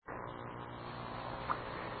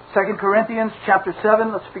2 Corinthians chapter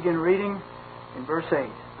 7, let's begin reading in verse 8.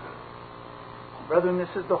 Brethren, this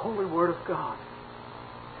is the holy word of God.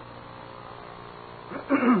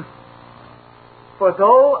 For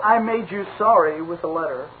though I made you sorry with a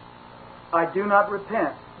letter, I do not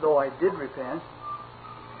repent, though I did repent.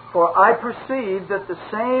 For I perceive that the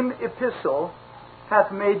same epistle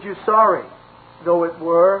hath made you sorry, though it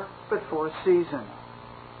were but for a season.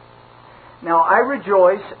 Now I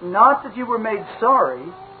rejoice, not that you were made sorry,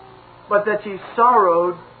 but that ye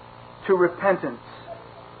sorrowed to repentance.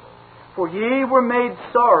 For ye were made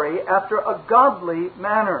sorry after a godly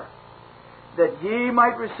manner, that ye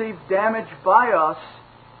might receive damage by us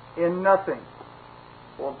in nothing.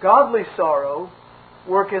 For godly sorrow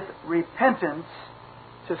worketh repentance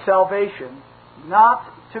to salvation, not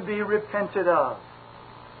to be repented of.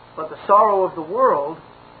 But the sorrow of the world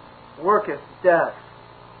worketh death.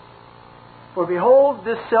 For behold,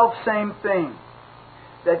 this selfsame thing,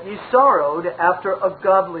 that ye sorrowed after a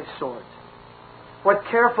godly sort. What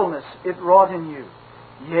carefulness it wrought in you,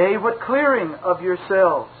 yea, what clearing of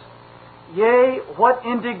yourselves, yea, what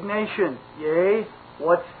indignation, yea,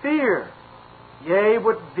 what fear, yea,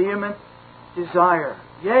 what vehement desire,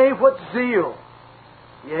 yea, what zeal,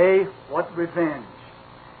 yea, what revenge.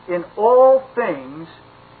 In all things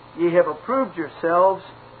ye have approved yourselves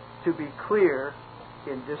to be clear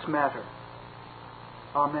in this matter.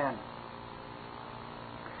 Amen.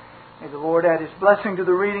 May the Lord add His blessing to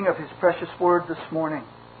the reading of His precious Word this morning.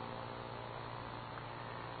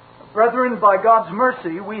 Brethren, by God's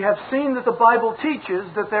mercy, we have seen that the Bible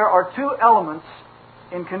teaches that there are two elements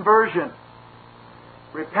in conversion: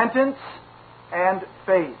 repentance and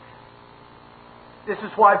faith. This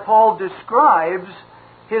is why Paul describes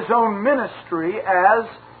his own ministry as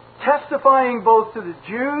testifying both to the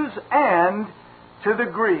Jews and to the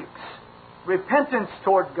Greeks. Repentance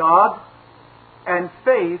toward God and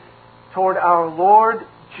faith toward our Lord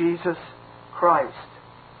Jesus Christ.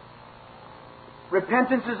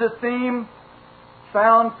 Repentance is a theme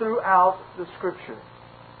found throughout the Scripture.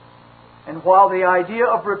 And while the idea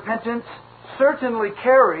of repentance certainly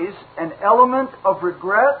carries an element of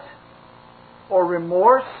regret or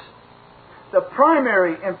remorse, the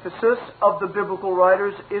primary emphasis of the biblical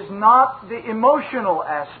writers is not the emotional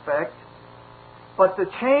aspect, but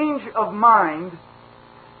the change of mind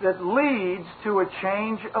that leads to a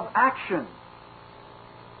change of action.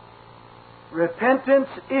 Repentance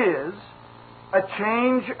is a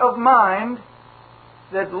change of mind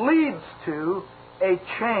that leads to a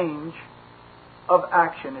change of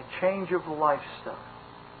action, a change of lifestyle.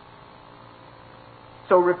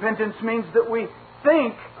 So repentance means that we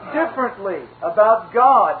think differently about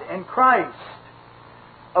God and Christ,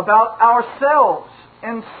 about ourselves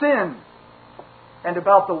and sin, and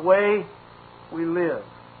about the way we live.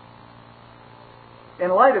 In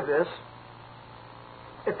light of this,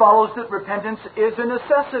 it follows that repentance is a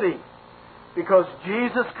necessity because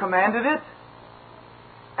Jesus commanded it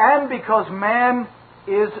and because man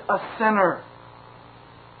is a sinner.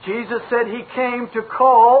 Jesus said He came to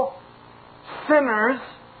call sinners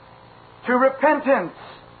to repentance.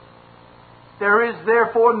 There is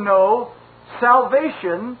therefore no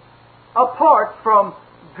salvation apart from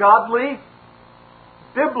godly,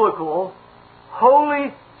 biblical,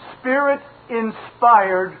 Holy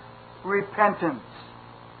Spirit-inspired repentance.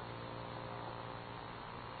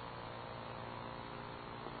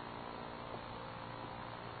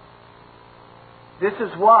 This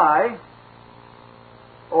is why,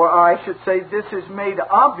 or I should say, this is made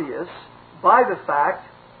obvious by the fact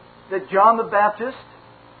that John the Baptist,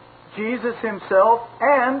 Jesus Himself,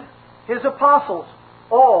 and His apostles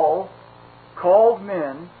all called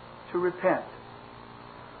men to repent.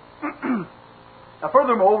 Now,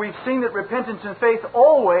 furthermore, we've seen that repentance and faith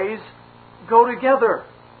always go together.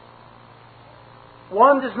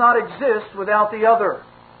 One does not exist without the other.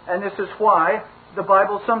 And this is why the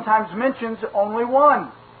Bible sometimes mentions only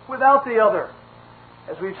one without the other.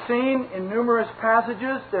 As we've seen in numerous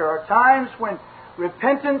passages, there are times when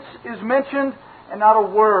repentance is mentioned and not a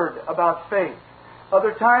word about faith.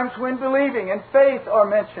 Other times when believing and faith are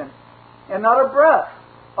mentioned and not a breath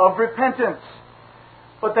of repentance.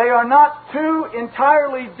 But they are not two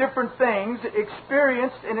entirely different things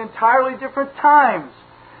experienced in entirely different times.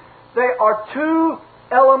 They are two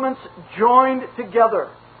elements joined together,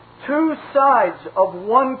 two sides of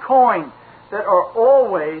one coin that are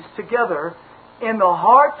always together in the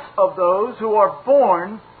hearts of those who are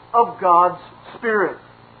born of God's Spirit.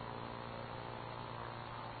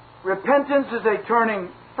 Repentance is a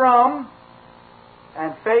turning from,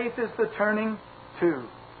 and faith is the turning to.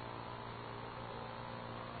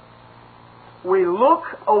 We look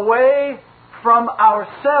away from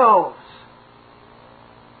ourselves.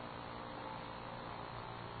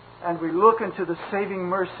 And we look into the saving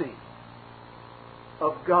mercy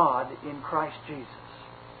of God in Christ Jesus.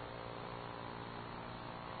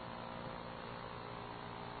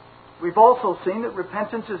 We've also seen that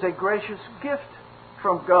repentance is a gracious gift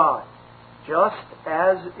from God, just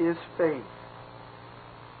as is faith.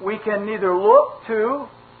 We can neither look to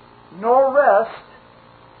nor rest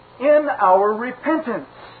in our repentance,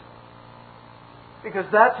 because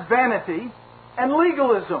that's vanity and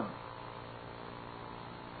legalism.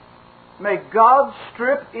 May God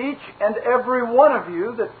strip each and every one of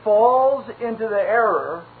you that falls into the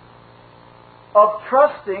error of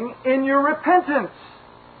trusting in your repentance,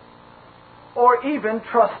 or even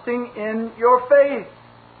trusting in your faith.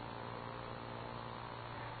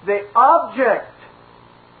 The object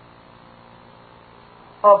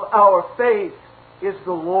of our faith is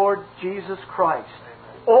the Lord Jesus Christ.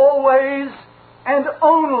 Always and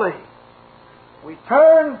only. We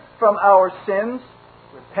turn from our sins,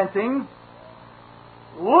 repenting,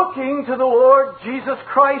 looking to the Lord Jesus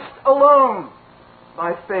Christ alone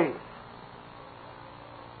by faith.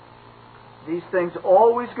 These things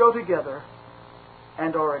always go together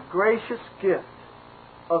and are a gracious gift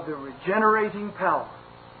of the regenerating power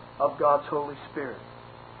of God's Holy Spirit.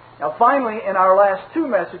 Now finally, in our last two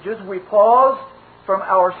messages, we paused from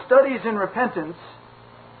our studies in repentance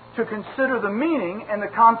to consider the meaning and the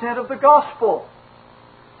content of the gospel.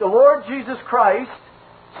 The Lord Jesus Christ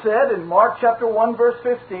said in Mark chapter 1 verse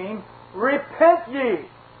 15, "Repent ye.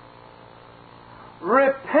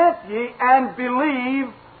 Repent ye and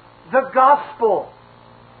believe the gospel."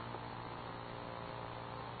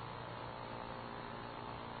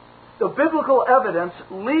 The biblical evidence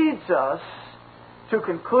leads us to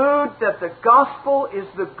conclude that the gospel is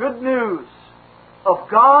the good news of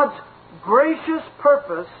God's gracious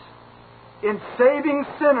purpose in saving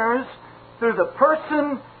sinners through the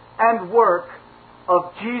person and work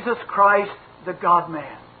of Jesus Christ, the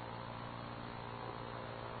God-man.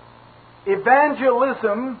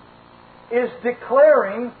 Evangelism is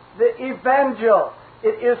declaring the evangel.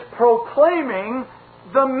 It is proclaiming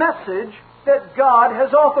the message that God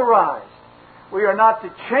has authorized. We are not to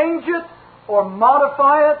change it or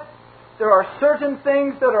modify it. There are certain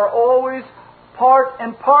things that are always part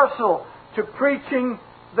and parcel to preaching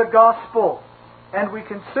the gospel. And we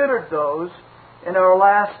considered those in our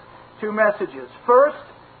last two messages. First,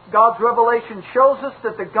 God's revelation shows us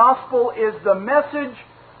that the gospel is the message,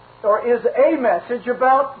 or is a message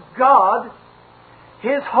about God,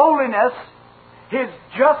 His holiness, His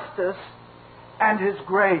justice, and His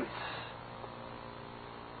grace.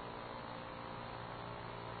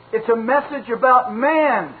 It's a message about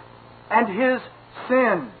man and his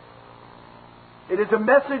sin. It is a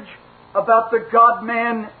message about the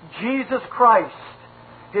God-man, Jesus Christ,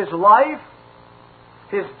 His life,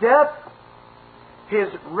 His death, His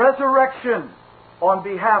resurrection on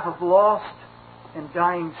behalf of lost and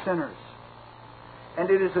dying sinners. And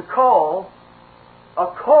it is a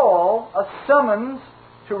summons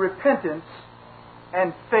to repentance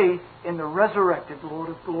and faith in the resurrected Lord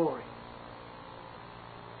of glory.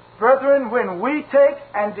 Brethren, when we take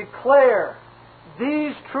and declare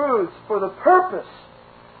these truths for the purpose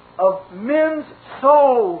of men's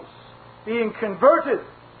souls being converted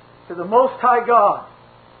to the Most High God,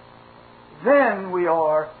 then we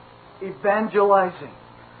are evangelizing.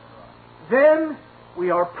 Then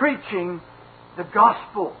we are preaching the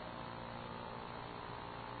gospel.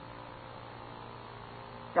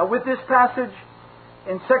 Now, with this passage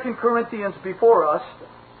in 2 Corinthians before us,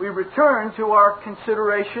 we return to our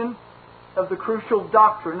consideration of the crucial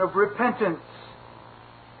doctrine of repentance.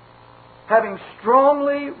 Having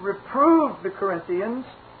strongly reproved the Corinthians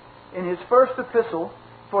in his first epistle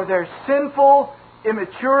for their sinful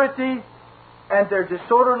immaturity and their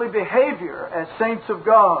disorderly behavior as saints of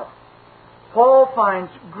God, Paul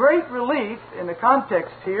finds great relief in the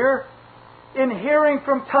context here in hearing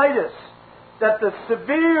from Titus that the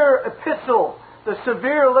severe epistle, the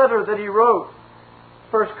severe letter that he wrote,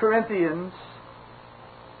 1 Corinthians,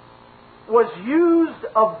 was used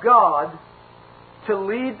of God to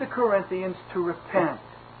lead the Corinthians to repent.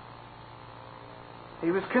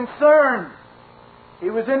 He was concerned. He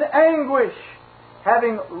was in anguish,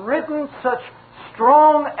 having written such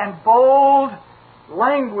strong and bold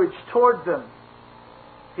language toward them.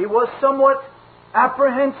 He was somewhat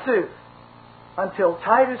apprehensive until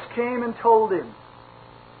Titus came and told him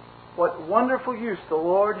what wonderful use the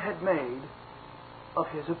Lord had made of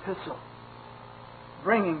his epistle,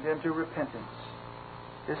 bringing them to repentance.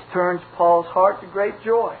 This turns Paul's heart to great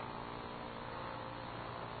joy.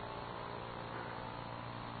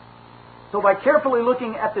 So by carefully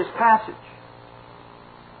looking at this passage,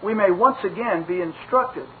 we may once again be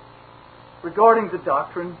instructed regarding the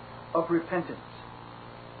doctrine of repentance.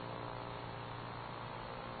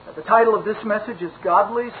 The title of this message is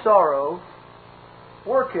Godly Sorrow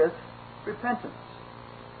Worketh Repentance.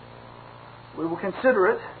 We will consider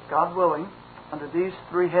it, God willing, under these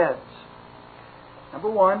three heads. Number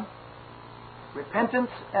one, repentance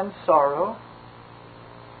and sorrow.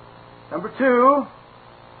 Number two,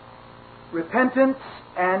 repentance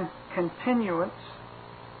and continuance.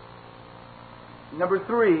 Number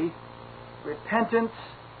three, repentance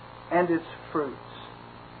and its fruits.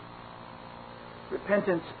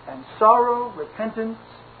 Repentance and sorrow, repentance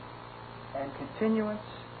and continuance,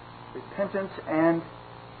 repentance and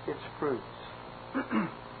its fruits.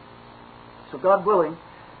 So God willing,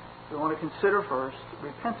 we want to consider first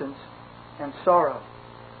repentance and sorrow.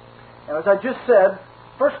 Now, as I just said,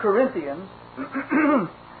 1 Corinthians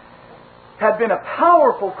had been a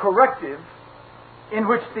powerful corrective in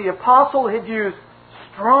which the apostle had used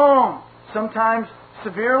strong, sometimes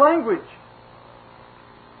severe language.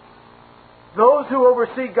 Those who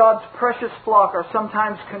oversee God's precious flock are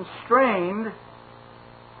sometimes constrained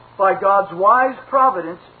by God's wise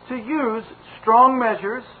providence to use strong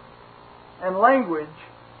measures and language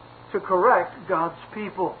to correct God's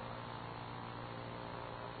people.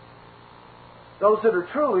 Those that are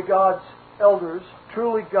truly God's elders,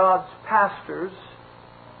 truly God's pastors,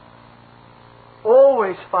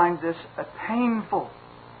 always find this a painful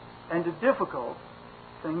and a difficult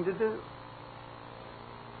thing to do.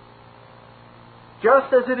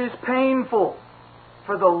 Just as it is painful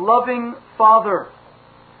for the loving father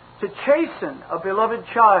to chasten a beloved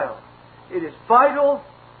child, it is vital,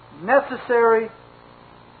 necessary,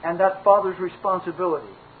 and that father's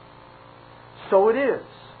responsibility. So it is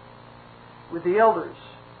with the elders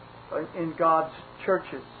in God's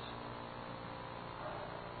churches.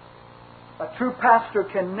 A true pastor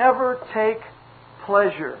can never take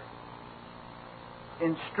pleasure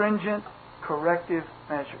in stringent corrective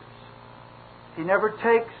measures. He never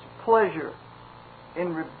takes pleasure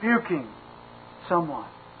in rebuking someone.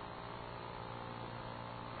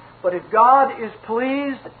 But if God is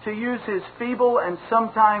pleased to use His feeble and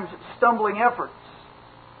sometimes stumbling efforts,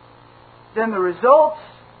 then the results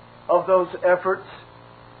of those efforts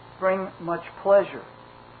bring much pleasure.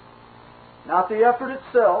 Not the effort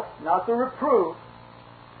itself, not the reproof,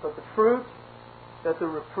 but the fruit that the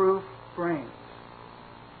reproof brings.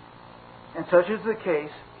 And such is the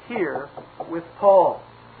case here with Paul.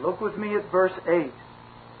 Look with me at verse 8.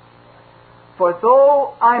 For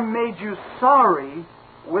though I made you sorry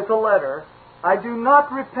with a letter, I do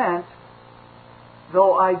not repent,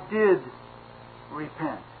 though I did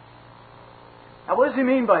repent. Now, what does he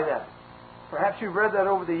mean by that? Perhaps you've read that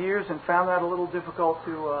over the years and found that a little difficult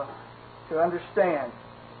to understand.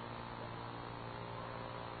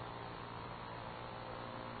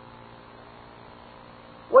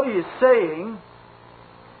 What he is saying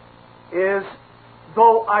is,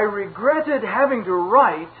 though I regretted having to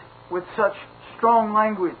write with such strong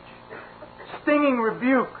language, stinging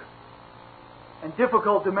rebuke, and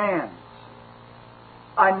difficult demands,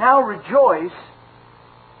 I now rejoice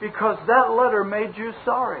because that letter made you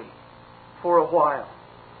sorry for a while.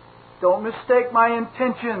 Don't mistake my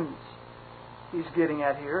intentions, he's getting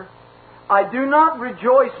at here. I do not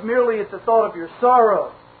rejoice merely at the thought of your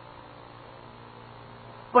sorrow,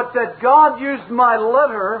 but that God used my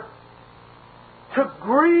letter to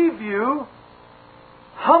grieve you,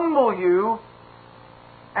 humble you,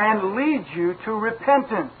 and lead you to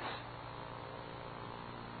repentance.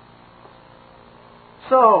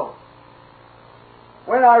 So,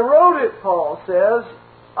 when I wrote it, Paul says,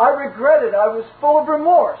 I regretted, I was full of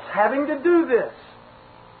remorse having to do this.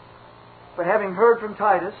 But having heard from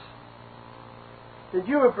Titus that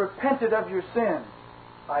you have repented of your sin,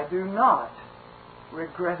 I do not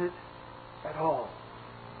regret it at all.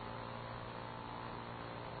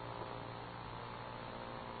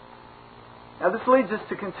 Now this leads us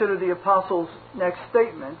to consider the Apostle's next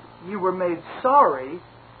statement. You were made sorry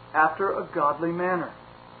after a godly manner.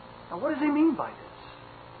 Now what does he mean by this?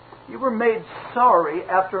 You were made sorry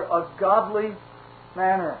after a godly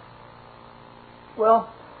manner.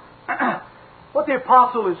 Well, what the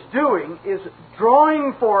Apostle is doing is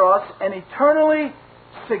drawing for us an eternally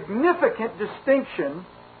significant distinction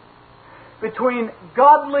between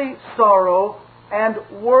godly sorrow and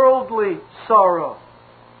worldly sorrow.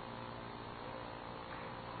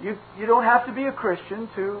 You don't have to be a Christian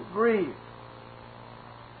to grieve.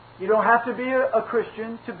 You don't have to be a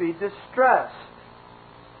Christian to be distressed.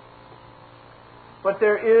 But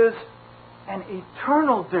there is an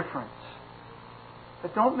eternal difference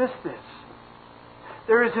But don't miss this.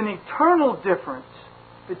 There is an eternal difference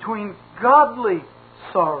between godly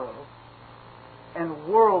sorrow and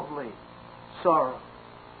worldly sorrow.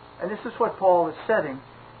 And this is what Paul is setting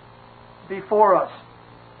before us.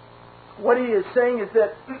 What he is saying is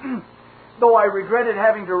that though I regretted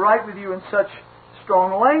having to write with you in such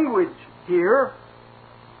strong language here,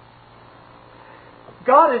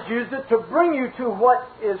 God has used it to bring you to what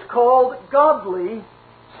is called godly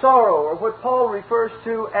sorrow, or what Paul refers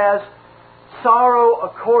to as sorrow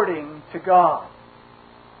according to God.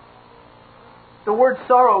 The word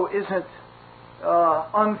sorrow isn't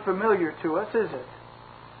unfamiliar to us, is it?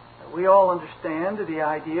 We all understand the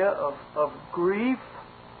idea of grief,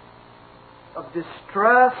 of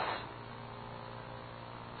distress,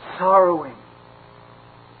 sorrowing.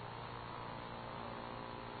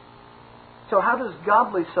 So how does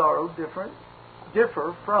godly sorrow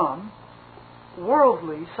differ from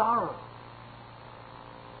worldly sorrow?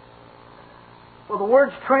 Well, the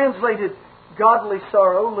words translated godly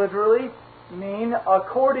sorrow literally mean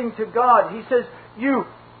according to God. He says, you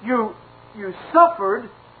suffered,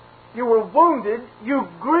 you were wounded, you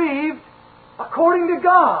grieved according to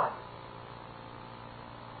God.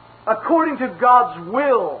 According to God's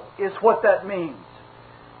will is what that means.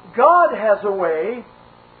 God has a way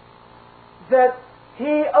that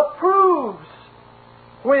He approves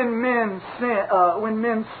when men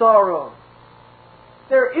sorrow.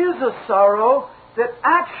 There is a sorrow that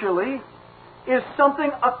actually is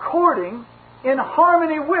something according, in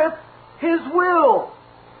harmony with His will.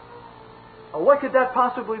 Now, what could that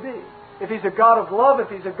possibly be? If He's a God of love, if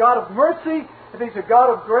He's a God of mercy, if He's a God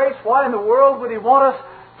of grace, why in the world would He want us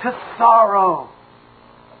to sorrow?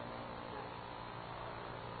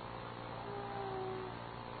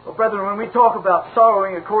 Well, brethren, when we talk about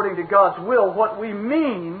sorrowing according to God's will, what we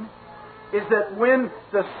mean is that when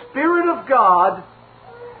the Spirit of God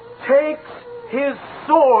takes His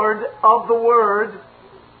sword of the Word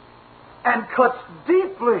and cuts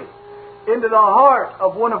deeply into the heart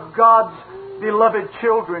of one of God's beloved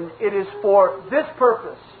children, it is for this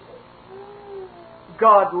purpose.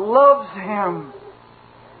 God loves him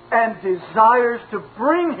and desires to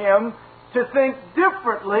bring him to think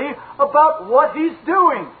differently about what he's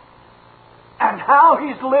doing and how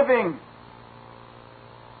he's living.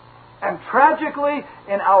 And tragically,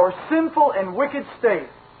 in our sinful and wicked state,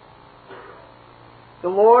 the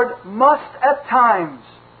Lord must at times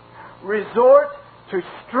resort to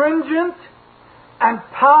stringent and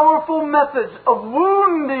powerful methods of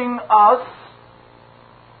wounding us,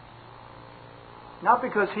 not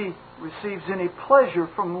because He receives any pleasure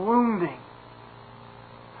from wounding,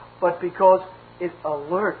 but because it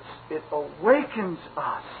alerts, it awakens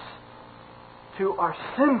us to our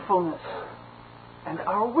sinfulness and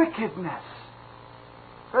our wickedness.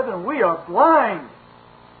 Brethren, we are blind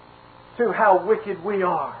to how wicked we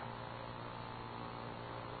are.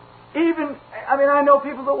 I know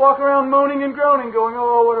people that walk around moaning and groaning, going,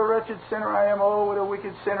 "Oh, what a wretched sinner I am, oh, what a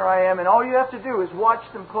wicked sinner I am." And all you have to do is watch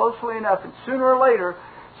them closely enough, and sooner or later,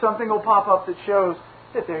 something will pop up that shows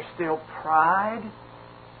that there's still pride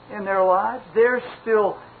in their lives. There's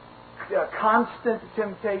still constant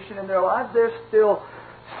temptation in their lives. There's still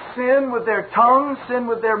sin with their tongues, sin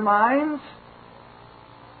with their minds.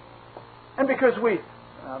 And because we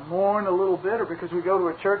mourn a little bit, or because we go to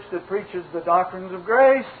a church that preaches the doctrines of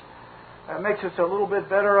grace, it makes us a little bit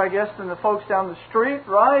better, I guess, than the folks down the street,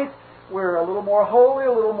 right? We're a little more holy,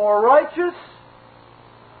 a little more righteous.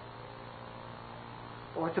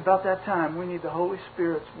 Well, it's about that time we need the Holy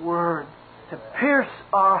Spirit's Word to pierce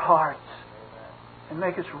our hearts and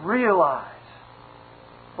make us realize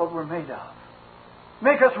what we're made of.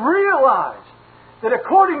 Make us realize that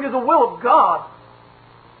according to the will of God,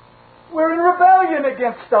 we're in rebellion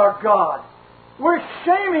against our God. We're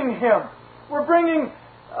shaming Him. We're bringing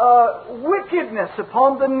wickedness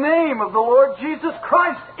upon the name of the Lord Jesus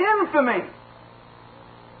Christ. Infamy.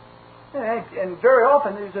 And very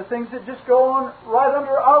often these are things that just go on right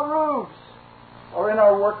under our roofs or in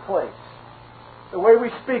our workplace. The way we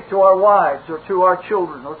speak to our wives or to our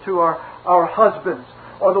children or to our husbands,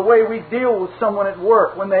 or the way we deal with someone at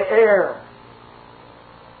work when they err.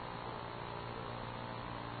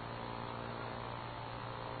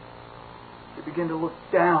 You begin to look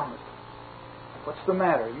down. What's the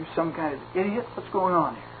matter? Are you some kind of idiot? What's going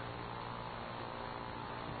on here?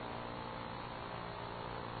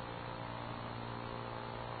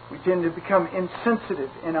 We tend to become insensitive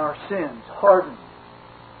in our sins, hardened.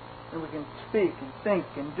 And we can speak and think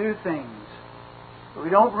and do things, but we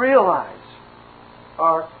don't realize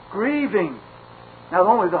are grieving not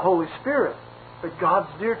only the Holy Spirit, but God's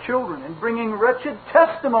dear children, and bringing wretched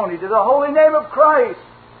testimony to the holy name of Christ.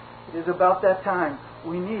 It is about that time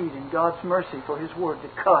we need, in God's mercy, for His Word to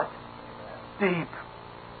cut deep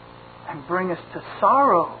and bring us to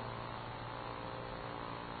sorrow.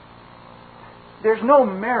 There's no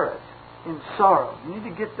merit in sorrow. You need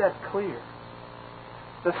to get that clear.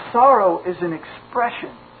 The sorrow is an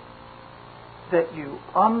expression that you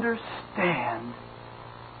understand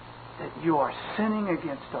that you are sinning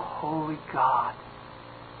against a holy God,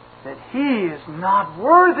 that He is not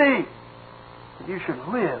worthy that you should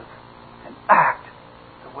live and act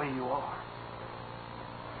the way you are.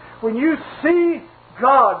 When you see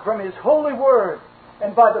God from His holy Word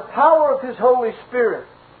and by the power of His Holy Spirit,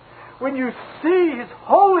 when you see His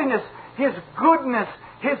holiness, His goodness,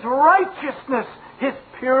 His righteousness, His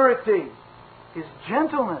purity, His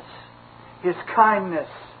gentleness, His kindness,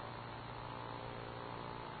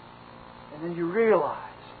 and then you realize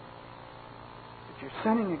that you're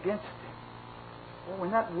sinning against Him. Well,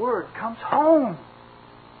 when that Word comes home,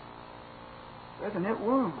 brethren, it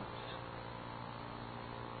wounds.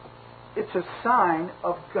 It's a sign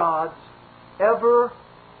of God's ever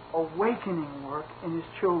awakening work in His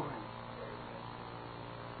children.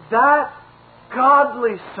 That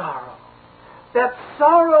godly sorrow, that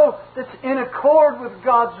sorrow that's in accord with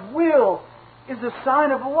God's will, is a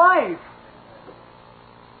sign of life.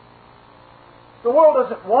 The world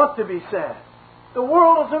doesn't want to be sad. The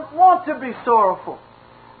world doesn't want to be sorrowful.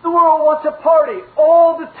 The world wants a party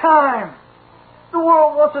all the time. The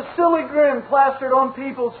world wants a silly grin plastered on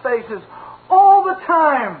people's faces all the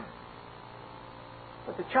time.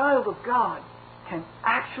 But the child of God can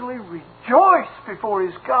actually rejoice before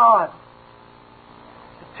his God.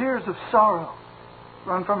 The tears of sorrow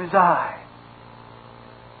run from his eye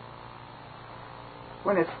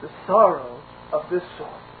when it's the sorrow of this sort.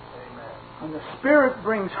 Amen. When the Spirit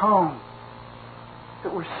brings home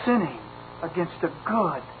that we're sinning against a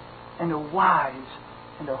good and a wise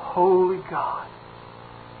and a holy God.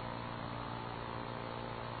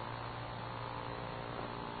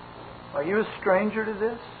 Are you a stranger to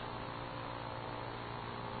this?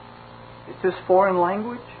 Is this foreign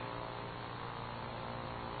language?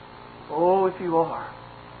 Oh, if you are,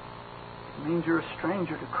 it means you're a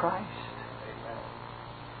stranger to Christ. Amen.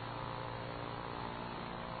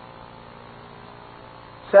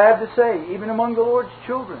 Sad to say, even among the Lord's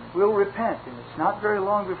children, we'll repent, and it's not very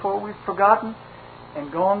long before we've forgotten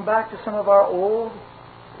and gone back to some of our old,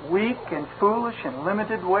 weak and foolish and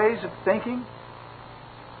limited ways of thinking.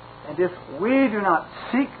 And if we do not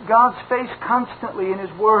seek God's face constantly in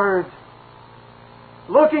His Word,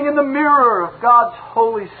 looking in the mirror of God's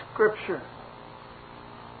holy Scripture,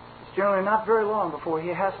 it's generally not very long before He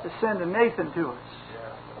has to send a Nathan to us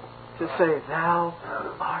to say, "Thou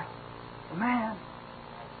art the man."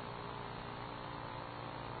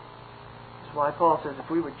 That's why Paul says if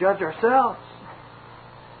we would judge ourselves,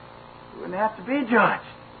 we wouldn't have to be judged.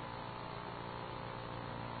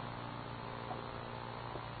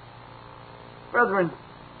 Brethren,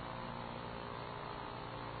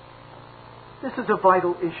 this is a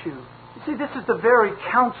vital issue. You see, this is the very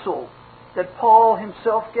counsel that Paul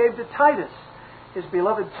himself gave to Titus, his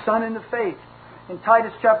beloved son in the faith. In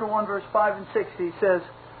Titus chapter 1, verse 5 and 6, he says,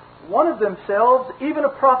 "One of themselves, even a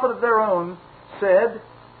prophet of their own, said,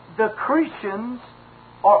 'The Cretans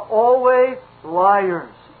are always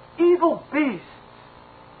liars, evil beasts,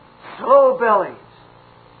 slow bellies.'"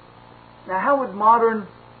 Now, how would modern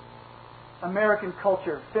American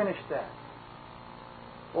culture finish that?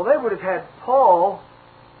 Well, they would have had Paul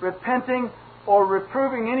repenting or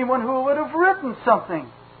reproving anyone who would have written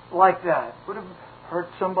something like that. Would have hurt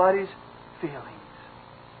somebody's feelings.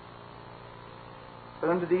 But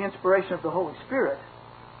under the inspiration of the Holy Spirit,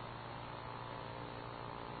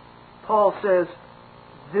 Paul says,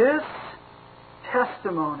 this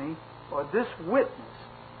testimony or this witness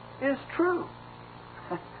is true.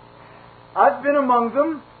 I've been among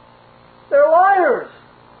them. They're liars.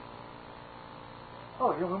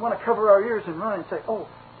 Oh, we want to cover our ears and run and say, "Oh,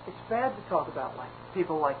 it's bad to talk about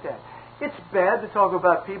people like that." It's bad to talk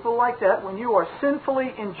about people like that when you are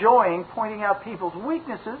sinfully enjoying pointing out people's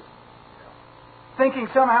weaknesses, thinking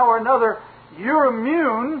somehow or another you're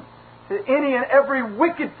immune to any and every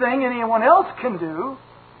wicked thing anyone else can do.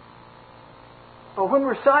 But when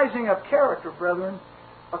we're sizing up character, brethren,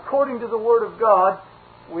 according to the Word of God,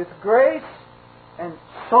 with grace and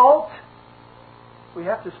salt, we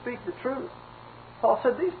have to speak the truth. Paul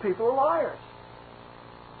said these people are liars.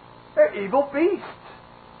 They're evil beasts.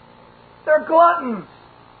 They're gluttons.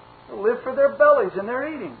 They live for their bellies and their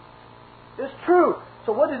eating. It's true.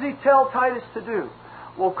 So what does he tell Titus to do?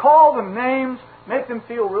 Well, call them names make them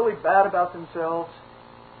feel really bad about themselves.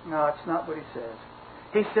 No, it's not what he says.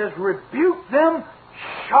 He says, rebuke them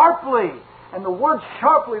sharply. And the word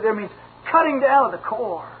sharply there means cutting down at the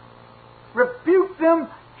core. Rebuke them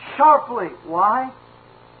sharply. Why?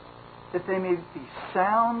 That they may be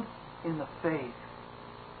sound in the faith.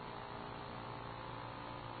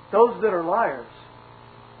 Those that are liars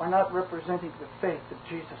are not representing the faith of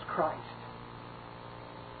Jesus Christ.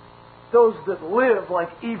 Those that live like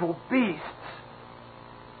evil beasts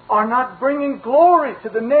are not bringing glory to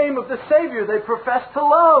the name of the Savior they profess to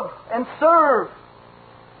love and serve.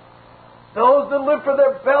 Those that live for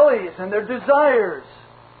their bellies and their desires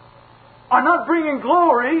are not bringing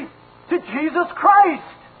glory to Jesus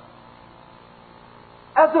Christ.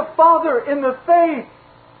 As a father in the faith,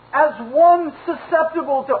 as one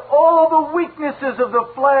susceptible to all the weaknesses of the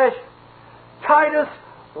flesh, Titus,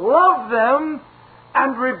 love them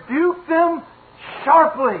and rebuke them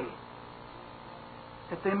sharply,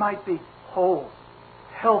 that they might be whole,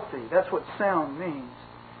 healthy. That's what sound means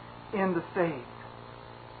in the faith.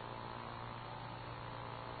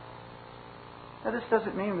 Now, this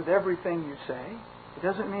doesn't mean with everything you say. It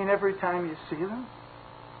doesn't mean every time you see them.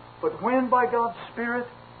 But when by God's Spirit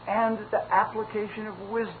and the application of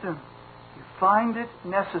wisdom you find it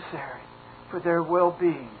necessary for their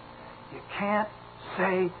well-being, you can't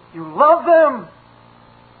say you love them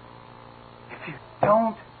if you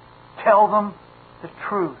don't tell them the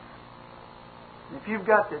truth. And if you've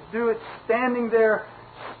got to do it standing there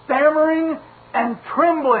stammering and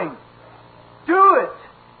trembling, do it.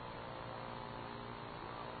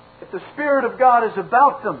 If the Spirit of God is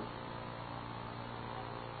about them,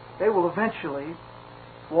 they will eventually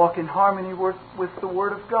walk in harmony with the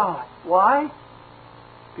Word of God. Why?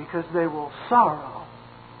 Because they will sorrow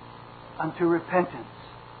unto repentance.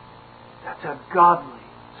 That's a godly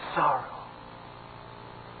sorrow.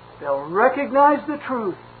 They'll recognize the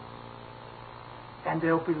truth and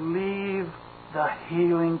they'll believe the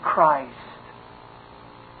healing Christ.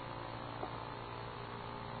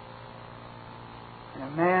 And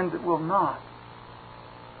a man that will not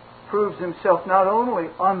proves himself not only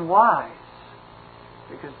unwise,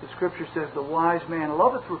 because the Scripture says the wise man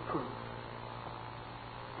loveth reproof.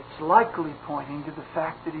 It's likely pointing to the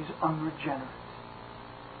fact that he's unregenerate.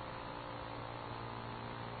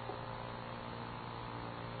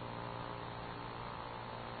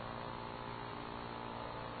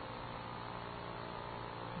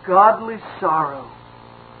 Godly sorrow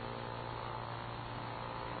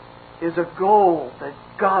is a goal that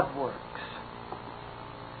God works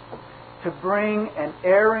to bring an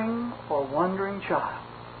erring or wandering child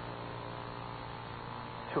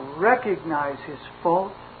to recognize his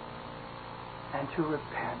fault and to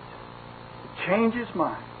repent, to change his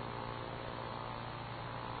mind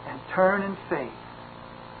and turn in faith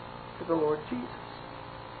to the Lord Jesus.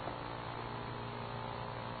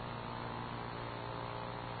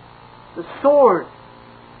 The sword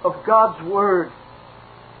of God's Word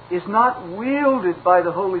is not wielded by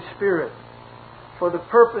the Holy Spirit for the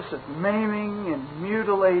purpose of maiming and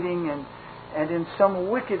mutilating and in some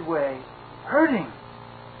wicked way hurting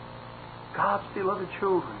God's beloved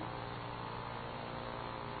children.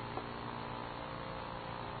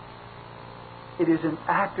 It is an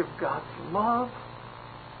act of God's love,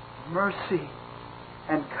 mercy,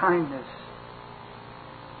 and kindness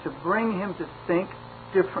to bring him to think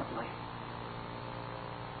differently.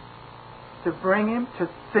 To bring him to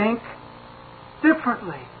think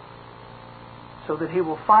differently so that he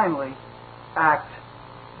will finally act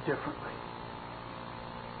differently.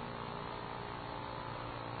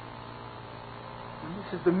 And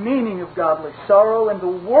this is the meaning of godly sorrow, and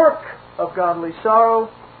the work of godly sorrow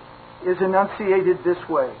is enunciated this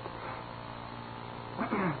way.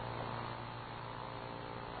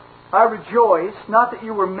 I rejoice, not that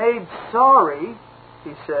you were made sorry,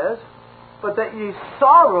 he says, but that ye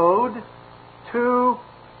sorrowed to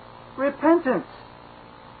repentance.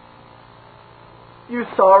 You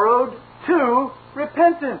sorrowed to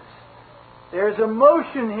repentance. There's a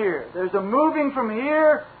motion here. There's a moving from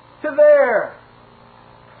here to there.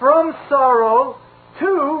 From sorrow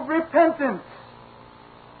to repentance.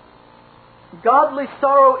 Godly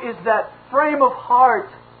sorrow is that frame of heart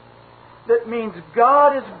that means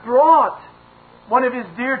God has brought one of His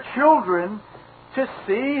dear children to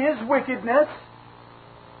see his wickedness,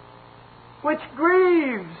 which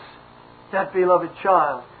grieves that beloved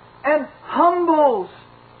child and humbles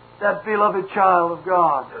that beloved child of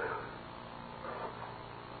God,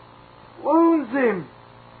 wounds him,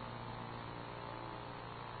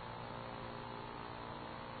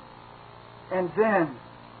 and then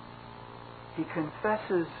he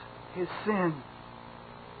confesses his sin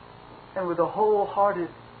and with a wholehearted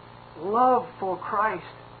love for Christ,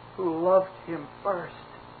 who loved him first,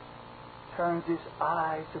 turns his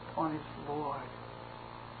eyes upon his Lord.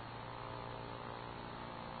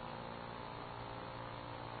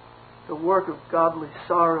 The work of godly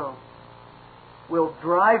sorrow will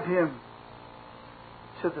drive him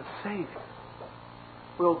to the Savior,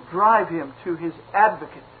 will drive him to his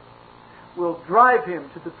advocate, will drive him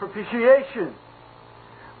to the propitiation,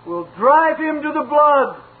 will drive him to the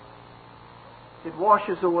blood. It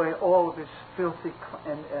washes away all of his filthy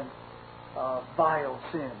and vile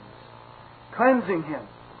sins, cleansing him.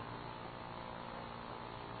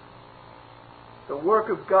 The work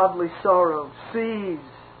of godly sorrow sees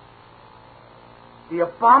the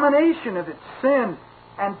abomination of its sin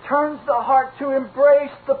and turns the heart to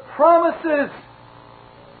embrace the promises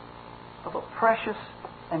of a precious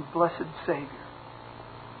and blessed Savior.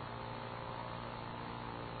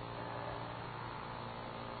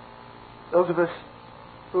 Those of us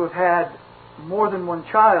who have had more than one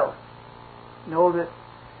child know that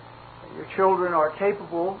your children are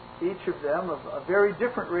capable, each of them, of a very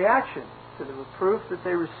different reaction to the reproof that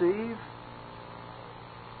they receive.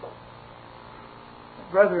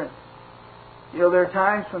 Brethren, there are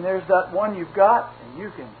times when there's that one you've got, and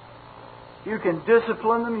you can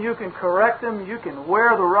discipline them, you can correct them, you can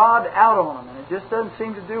wear the rod out on them, and it just doesn't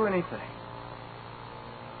seem to do anything.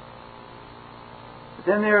 But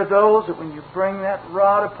then there are those that when you bring that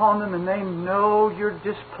rod upon them and they know your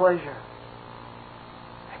displeasure,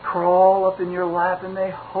 they crawl up in your lap and they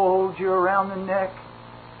hold you around the neck.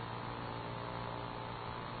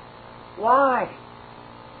 Why?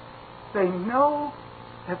 They know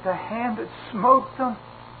that the hand that smote them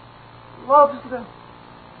loves them.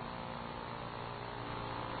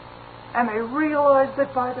 And they realize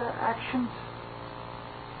that by their actions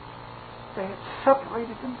they had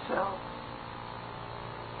separated themselves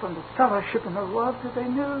from the fellowship and the love that they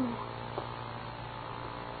knew.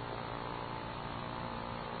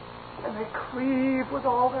 And they cleave with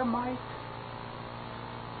all their might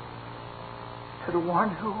to the one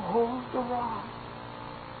who holds the rod.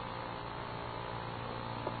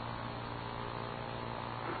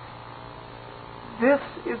 This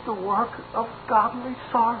is the work of godly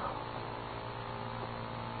sorrow.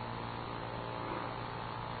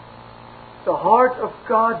 The heart of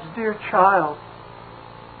God's dear child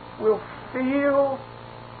will feel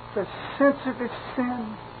the sense of his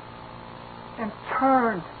sin and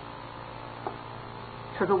turn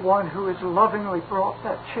to the one who has lovingly brought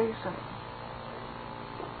that chastening.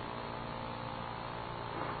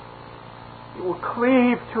 He will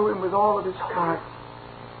cleave to him with all of his heart.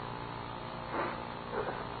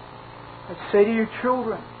 I say to you,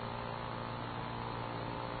 children,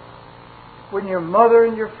 when your mother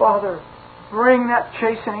and your father bring that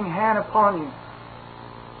chastening hand upon you,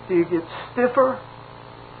 do you get stiffer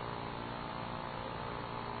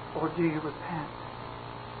or do you repent?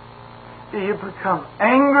 Do you become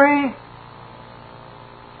angry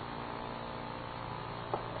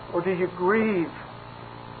or do you grieve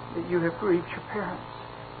that you have grieved your parents?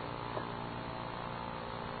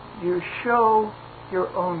 You show your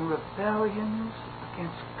own rebellions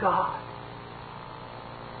against God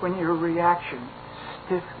when your reaction is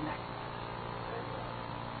stiff-necked.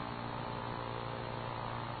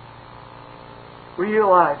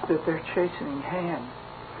 Realize that their chastening hand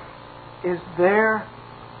is there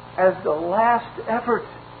as the last effort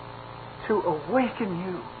to awaken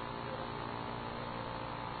you.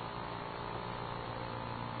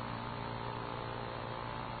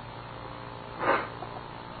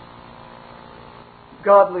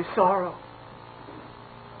 Godly sorrow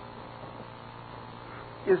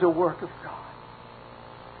is a work of God.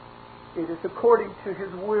 It is according to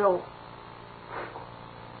His will.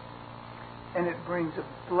 And it brings a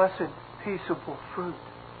blessed, peaceable fruit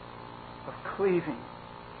of cleaving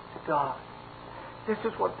to God. This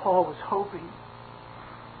is what Paul was hoping.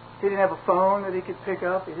 He didn't have a phone that he could pick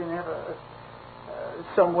up. He didn't have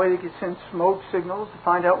some way he could send smoke signals to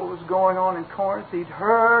find out what was going on in Corinth. He'd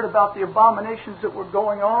heard about the abominations that were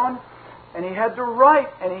going on, and he had to write,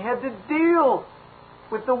 and he had to deal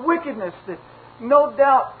with the wickedness that no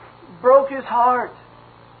doubt broke his heart.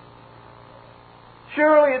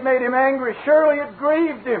 Surely it made him angry. Surely it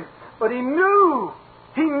grieved him. But he knew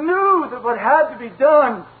that what had to be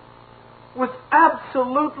done was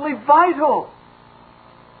absolutely vital.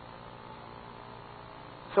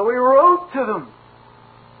 So he wrote to them.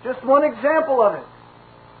 Just one example of it.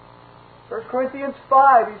 1 Corinthians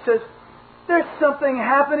 5, he says, there's something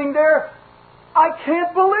happening there I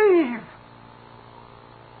can't believe.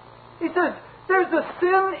 He says, there's There's a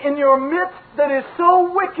sin in your midst that is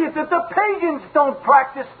so wicked that the pagans don't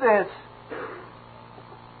practice this.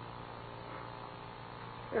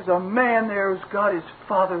 There's a man there who's got his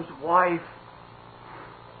father's wife.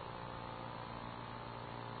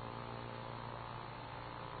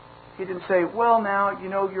 He didn't say, well, now,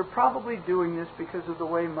 you're probably doing this because of the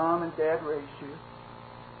way Mom and Dad raised you.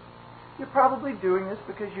 You're probably doing this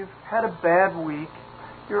because you've had a bad week.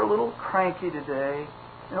 You're a little cranky today.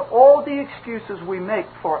 All the excuses we make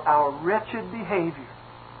for our wretched behavior.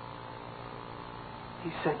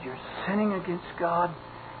 He said, you're sinning against God.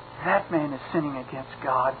 That man is sinning against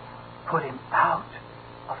God. Put him out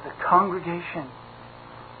of the congregation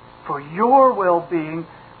for your well-being,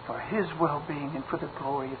 for his well-being, and for the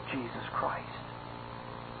glory of Jesus Christ.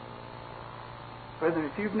 Brethren,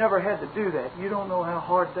 if you've never had to do that, you don't know how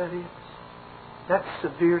hard that is. That's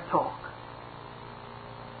severe talk.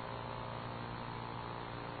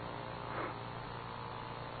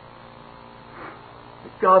 The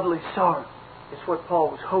godly sorrow is what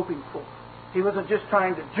Paul was hoping for. He wasn't just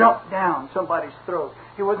trying to jump down somebody's throat.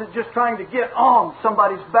 He wasn't just trying to get on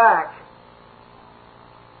somebody's back.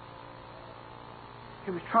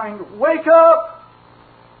 He was trying to wake up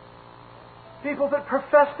people that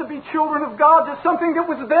profess to be children of God to something that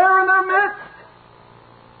was there in their midst.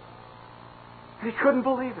 And he couldn't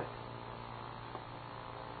believe it.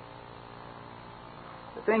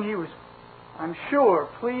 The thing he was, I'm sure,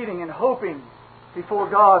 pleading and hoping before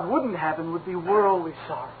God wouldn't happen would be worldly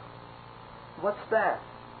sorrow. What's that?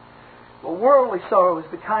 Well, worldly sorrow is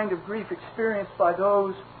the kind of grief experienced by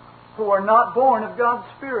those who are not born of God's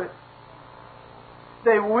Spirit.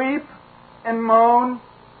 They weep and moan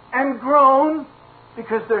and groan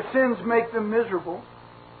because their sins make them miserable.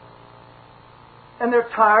 And they're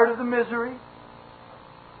tired of the misery.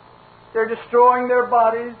 They're destroying their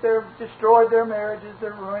bodies. They've destroyed their marriages.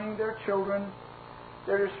 They're ruining their children.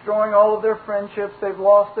 They're destroying all of their friendships. They've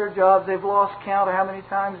lost their jobs. They've lost count of how many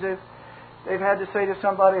times they've had to say to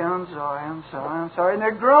somebody, I'm sorry, I'm sorry, I'm sorry. And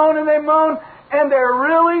they groan and they moan and they're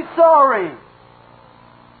really sorry.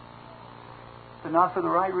 But not for the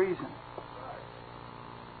right reason.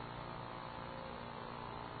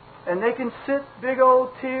 And they can sit big old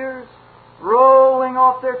tears rolling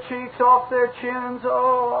off their cheeks, off their chins.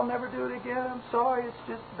 Oh, I'll never do it again. I'm sorry. It's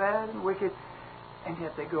just bad and wicked. And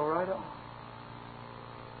yet they go right on.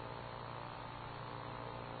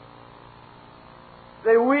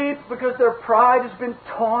 They weep because their pride has been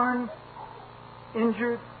torn,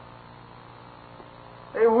 injured.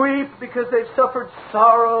 They weep because they've suffered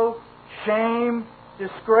sorrow, shame,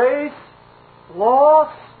 disgrace,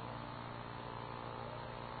 loss.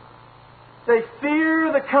 They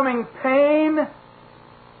fear the coming pain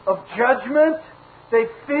of judgment. They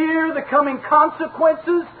fear the coming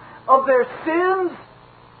consequences of their sins.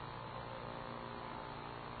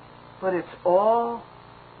 But it's all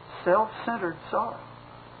self-centered sorrow.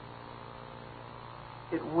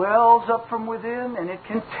 It wells up from within and it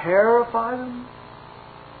can terrify them.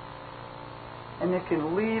 And it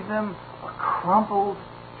can leave them a crumpled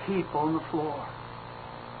heap on the floor.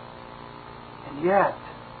 And yet,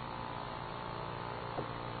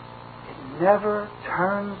 it never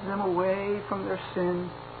turns them away from their sin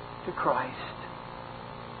to Christ.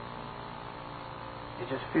 They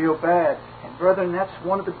just feel bad. And brethren, that's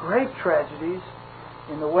one of the great tragedies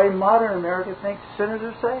in the way modern America thinks sinners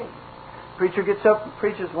are saved. Preacher gets up and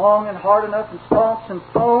preaches long and hard enough and stomps and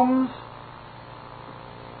foams.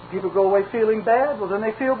 People go away feeling bad. Well, then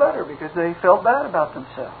they feel better because they felt bad about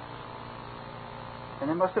themselves. And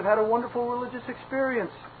they must have had a wonderful religious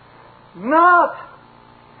experience. Not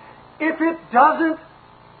if it doesn't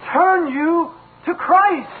turn you to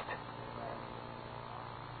Christ.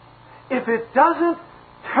 If it doesn't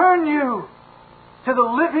turn you to the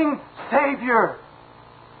living Savior.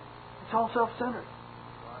 It's all self-centered.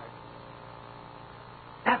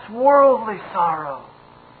 That's worldly sorrow.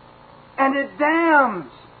 And it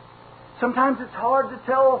damns. Sometimes it's hard to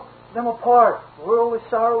tell them apart. Worldly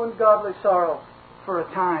sorrow and godly sorrow for a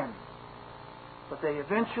time. But they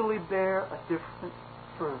eventually bear a different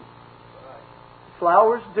fruit. The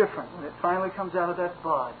flower's different when it finally comes out of that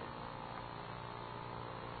bud.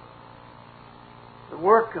 The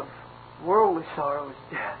work of worldly sorrow is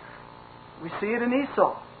death. We see it in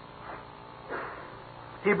Esau.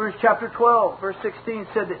 Hebrews chapter 12, verse 16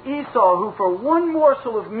 said that Esau, who for one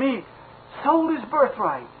morsel of meat sold his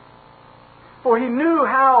birthright, for ye know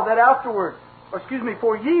how that afterward,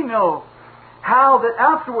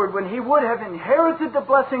 when he would have inherited the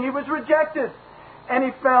blessing, he was rejected, and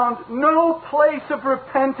he found no place of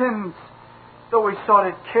repentance, though he sought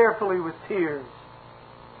it carefully with tears.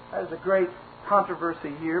 There's a great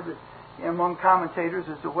controversy here, but among commentators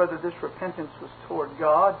as to whether this repentance was toward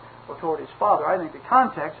God or toward his Father. I think the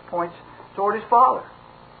context points toward his Father.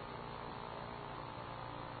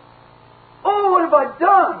 Oh, what have I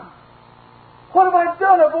done? What have I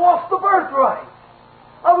done? I've lost the birthright.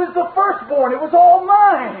 I was the firstborn. It was all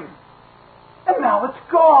mine. And now it's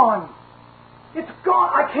gone. It's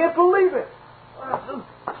gone. I can't believe it. That's so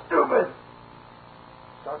stupid.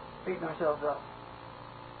 Start beating ourselves up.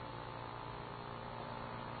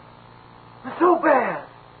 It's so bad.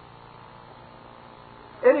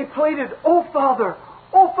 And he pleaded, oh, Father,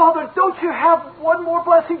 don't you have one more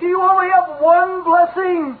blessing? Do you only have one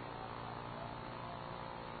blessing?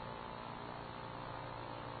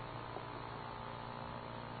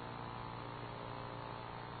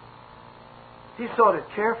 He sought it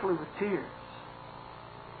carefully with tears.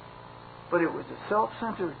 But it was a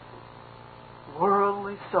self-centered,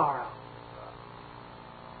 worldly sorrow.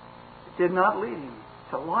 It did not lead him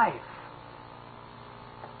to life.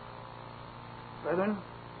 Brethren,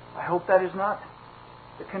 I hope that is not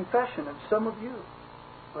the confession of some of you.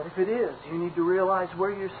 But if it is, you need to realize where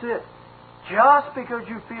you sit. Just because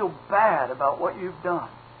you feel bad about what you've done,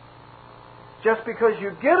 just because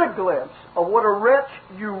you get a glimpse of what a wretch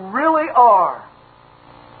you really are,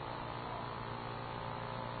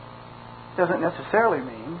 doesn't necessarily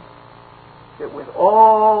mean that with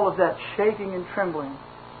all of that shaking and trembling,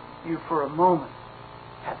 you for a moment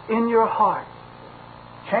have in your heart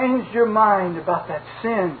changed your mind about that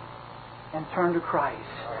sin and turned to Christ,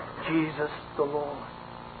 Jesus the Lord.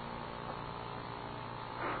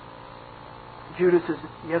 Judas is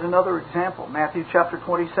yet another example. Matthew chapter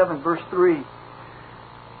 27, verse 3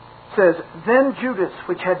 says, Then Judas,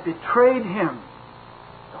 which had betrayed him,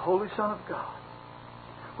 the Holy Son of God,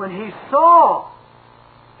 when he saw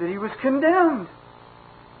that he was condemned,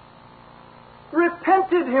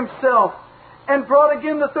 repented himself and brought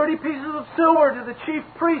again the 30 pieces of silver to the chief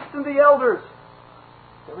priests and the elders.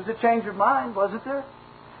 There was a change of mind, wasn't there?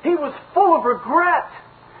 He was full of regret.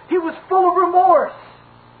 He was full of remorse.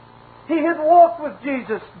 He had walked with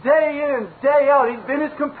Jesus day in, day out. He'd been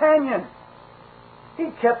his companion. He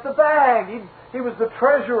kept the bag. He was the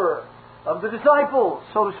treasurer of the disciples,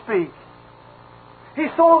 so to speak. He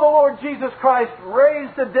saw the Lord Jesus Christ raise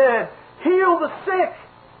the dead, heal the sick,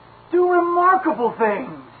 do remarkable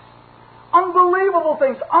things, unbelievable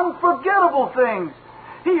things, unforgettable things.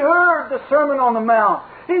 He heard the Sermon on the Mount.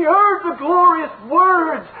 He heard the glorious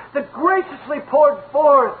words that graciously poured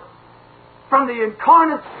forth from the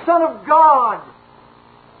incarnate Son of God.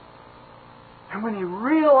 And when he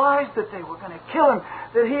realized that they were going to kill him,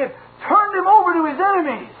 that he had turned him over to his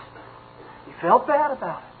enemies, he felt bad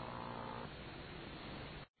about it.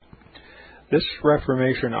 This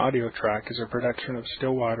Reformation audio track is a production of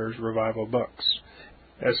Stillwater's Revival Books.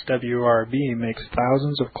 SWRB makes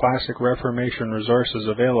thousands of classic Reformation resources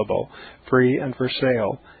available, free and for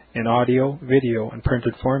sale, in audio, video, and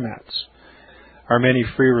printed formats. Our many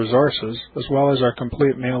free resources, as well as our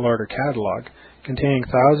complete mail-order catalog, containing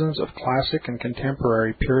thousands of classic and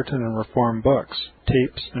contemporary Puritan and Reformed books,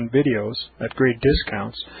 tapes, and videos at great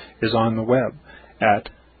discounts, is on the web at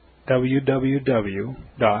www.swrb.com.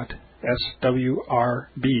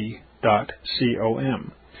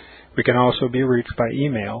 We can also be reached by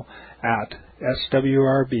email at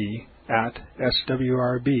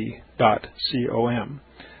swrb@swrb.com,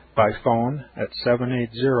 by phone at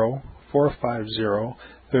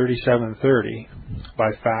 780-450-3730,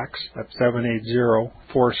 by fax at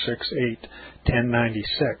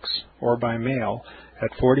 780-468-1096, or by mail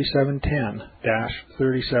at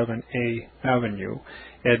 4710-37A Avenue,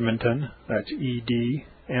 Edmonton, that's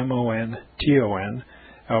Edmonton,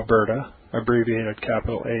 Alberta, abbreviated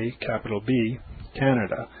capital A, capital B,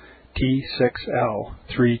 Canada,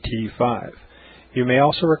 T6L3T5. You may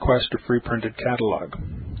also request a free printed catalog.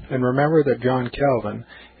 And remember that John Calvin,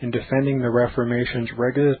 in defending the Reformation's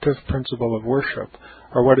regulative principle of worship,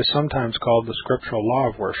 or what is sometimes called the scriptural law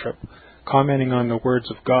of worship, commenting on the words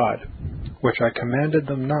of God, which I commanded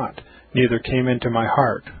them not, neither came into my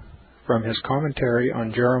heart, from his commentary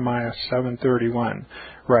on Jeremiah 7:31,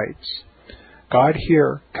 writes, God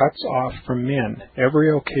here cuts off from men every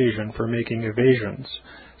occasion for making evasions,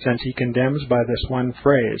 since he condemns by this one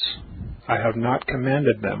phrase, I have not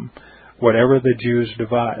commanded them, whatever the Jews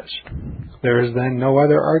devised. There is then no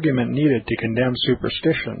other argument needed to condemn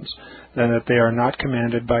superstitions than that they are not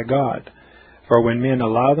commanded by God. For when men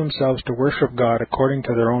allow themselves to worship God according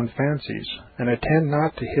to their own fancies, and attend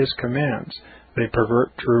not to his commands, they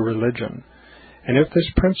pervert true religion. And if this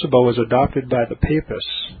principle was adopted by the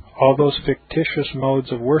papists, all those fictitious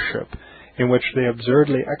modes of worship in which they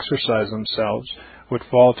absurdly exercise themselves would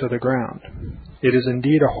fall to the ground. It is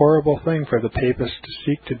indeed a horrible thing for the papists to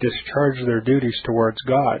seek to discharge their duties towards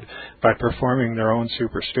God by performing their own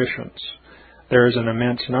superstitions. There is an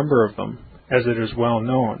immense number of them, as it is well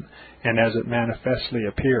known, and as it manifestly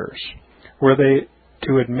appears. Were they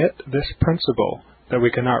to admit this principle, that we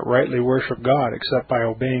cannot rightly worship God except by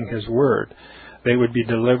obeying His word, they would be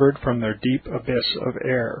delivered from their deep abyss of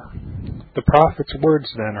error. The prophet's words,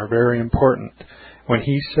 then, are very important, when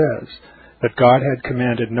he says that God had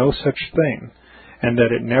commanded no such thing, and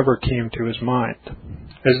that it never came to his mind,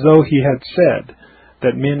 as though he had said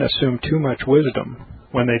that men assume too much wisdom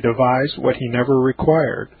when they devise what he never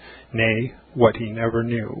required, nay, what he never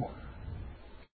knew.